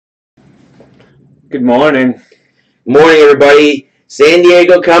Good morning. Morning, everybody. San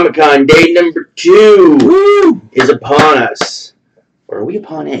Diego ComicCon day number 2 Woo! is upon us. Or are we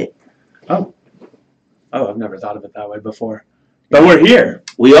upon it? Oh, I've never thought of it that way before. But we're here.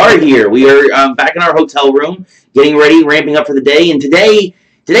 We are here. We are back in our hotel room, getting ready, ramping up for the day. And today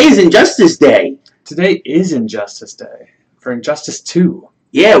is Injustice Day. Today is Injustice Day for Injustice 2.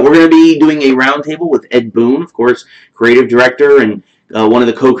 Yeah, we're going to be doing a roundtable with Ed Boon, of course, creative director and one of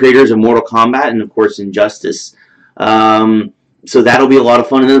the co-creators of Mortal Kombat and, of course, Injustice. So that'll be a lot of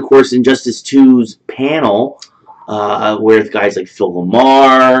fun. And then, of course, Injustice 2's panel with guys like Phil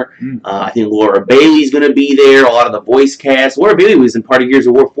Lamar. I think Laura Bailey's going to be there. A lot of the voice cast. Laura Bailey was in part of Gears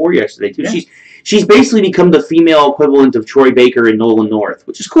of War 4 yesterday, too. Yeah. She's basically become the female equivalent of Troy Baker and Nolan North,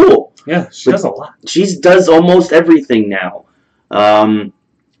 which is cool. Yeah, she does a lot. She does almost everything now.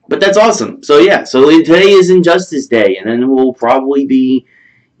 But that's awesome. So yeah, so today is Injustice Day, and then we'll probably be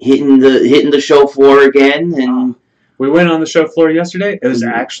hitting the show floor again. And we went on the show floor yesterday. It was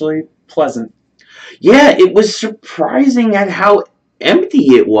actually pleasant. Yeah, it was surprising at how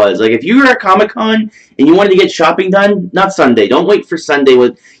empty it was. Like if you were at Comic-Con and you wanted to get shopping done, not Sunday. Don't wait for Sunday.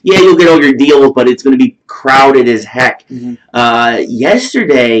 You'll get all your deals, but it's going to be crowded as heck.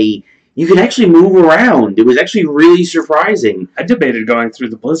 Yesterday, you could actually move around. It was actually really surprising. I debated going through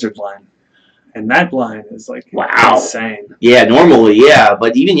the Blizzard line, and that line is like insane. Yeah, normally, yeah,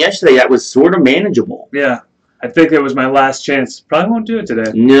 but even yesterday, that was sort of manageable. Yeah, I think it was my last chance. Probably won't do it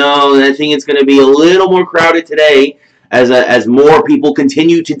today. No, I think it's going to be a little more crowded today as more people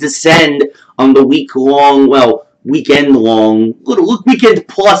continue to descend on the weekend-long,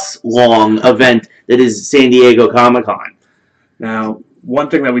 weekend-plus-long event that is San Diego Comic-Con. Now,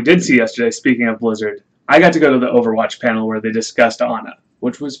 one thing that we did see yesterday, speaking of Blizzard, I got to go to the Overwatch panel where they discussed Ana,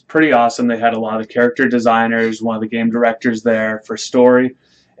 which was pretty awesome. They had a lot of character designers, one of the game directors there for story,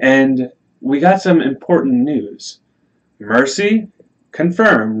 and we got some important news. Mercy,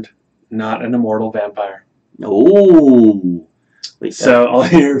 confirmed, not an immortal vampire. Oh. So all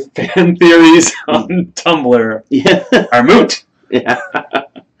your fan theories on Tumblr are moot. Yeah.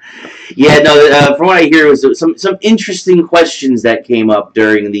 Yeah, no, from what I hear, it was some interesting questions that came up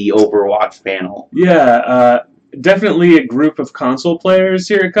during the Overwatch panel. Yeah, definitely a group of console players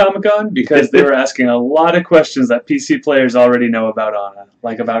here at Comic-Con, because they were asking a lot of questions that PC players already know about Ana,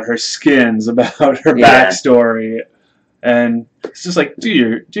 like about her skins, about her backstory, and it's just like, do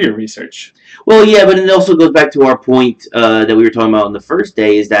your research. Well, yeah, but it also goes back to our point that we were talking about on the first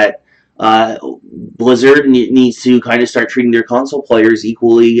day, is that Blizzard needs to kind of start treating their console players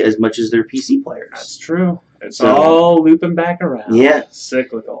equally as much as their PC players. That's true. It's all looping back around. Yeah.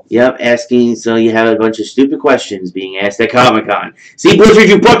 Cyclical. Yep, so you have a bunch of stupid questions being asked at Comic-Con. See, Blizzard,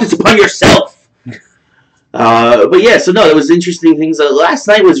 you brought this upon yourself! But yeah, so no, it was interesting things. Last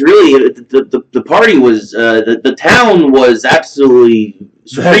night was really, the party was, the town was absolutely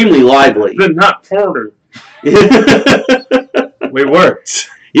supremely lively. But not party. We worked.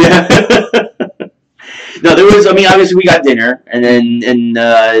 Yeah. No, there was. I mean, obviously we got dinner and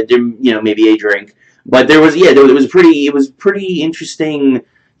maybe a drink. But there was, it was pretty interesting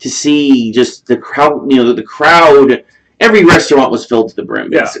to see just the crowd. The crowd. Every restaurant was filled to the brim,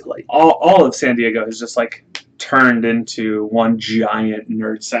 basically. All of San Diego is just like turned into one giant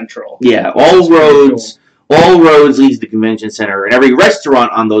nerd central. Yeah, all roads lead to the convention center, and every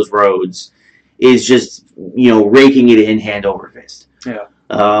restaurant on those roads is just raking it in hand over fist. Yeah.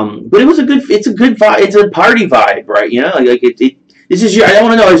 But it's a good vibe. It's a party vibe, right? This is I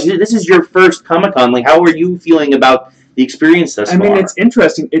want to know, this is your first Comic-Con. Like, how are you feeling about the experience thus far? I mean, it's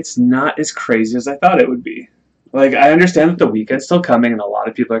interesting. It's not as crazy as I thought it would be. Like, I understand that the weekend's still coming, and a lot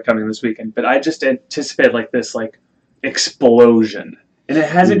of people are coming this weekend, but I just anticipate this explosion. And it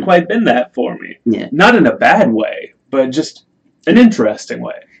hasn't quite been that for me. Yeah. Not in a bad way, but just an interesting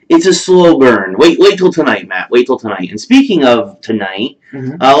way. It's a slow burn. Wait till tonight, Matt. Wait till tonight. And speaking of tonight,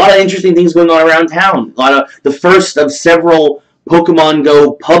 a lot of interesting things going on around town. A lot of the first of several Pokemon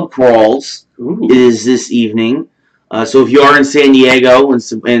Go pub crawls is this evening. So if you are in San Diego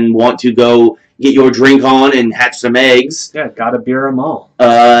and want to go get your drink on and hatch some eggs, gotta beer them all.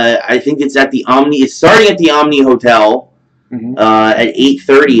 I think it's at the Omni. It's starting at the Omni Hotel at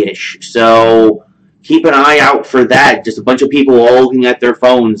 8:30ish. So keep an eye out for that. Just a bunch of people all looking at their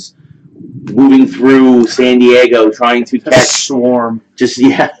phones, moving through San Diego, trying to catch swarm.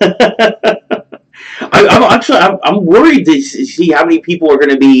 I'm worried to see how many people are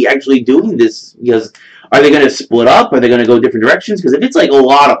going to be actually doing this. Because are they going to split up? Are they going to go different directions? Because if it's like a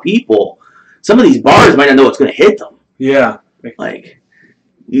lot of people, some of these bars might not know what's going to hit them. Yeah. Like,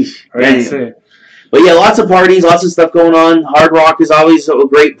 anyway. But yeah, lots of parties, lots of stuff going on. Hard Rock is always a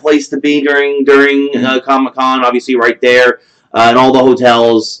great place to be during Comic-Con, obviously right there. And all the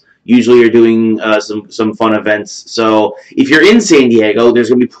hotels usually are doing some fun events. So if you're in San Diego, there's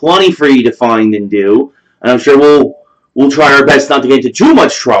going to be plenty for you to find and do. And I'm sure we'll try our best not to get into too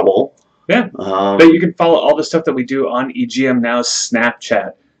much trouble. Yeah, but you can follow all the stuff that we do on EGM Now's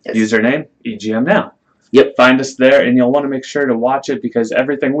Snapchat. Yes. Username, EGM Now. Yep. Find us there, and you'll want to make sure to watch it because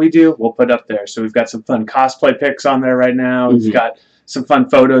everything we do, we'll put up there. So we've got some fun cosplay pics on there right now. We've got some fun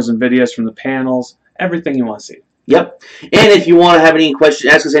photos and videos from the panels. Everything you want to see. Yep. And if you want to have any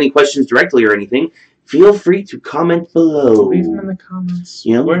questions, ask us any questions directly or anything, feel free to comment below. Leave them in the comments.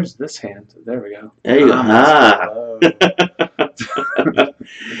 You know? Where's this hand? There we go. There you go.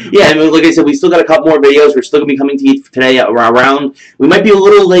 Yeah, I mean, like I said, we still got a couple more videos. We're still going to be coming to you today around. We might be a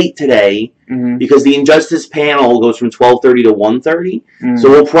little late today because the Injustice panel goes from 12:30 to 1:30. So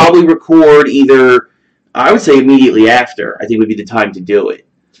we'll probably record either, I would say immediately after, I think would be the time to do it.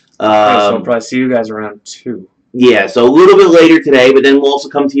 So I'll probably see you guys around 2. Yeah, so a little bit later today, but then we'll also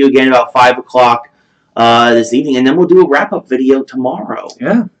come to you again about 5 o'clock this evening, and then we'll do a wrap-up video tomorrow.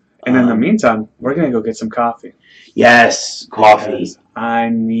 Yeah, and in the meantime, we're going to go get some coffee. Yes, coffee. Yes, I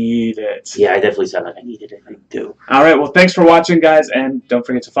need it. Yeah, I definitely sound like I need it. I do. All right, well, thanks for watching, guys, and don't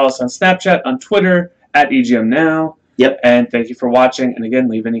forget to follow us on Snapchat, on Twitter, at EGM Now. Yep. And thank you for watching, and again,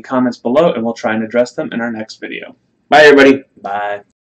 leave any comments below, and we'll try and address them in our next video. Bye, everybody. Bye.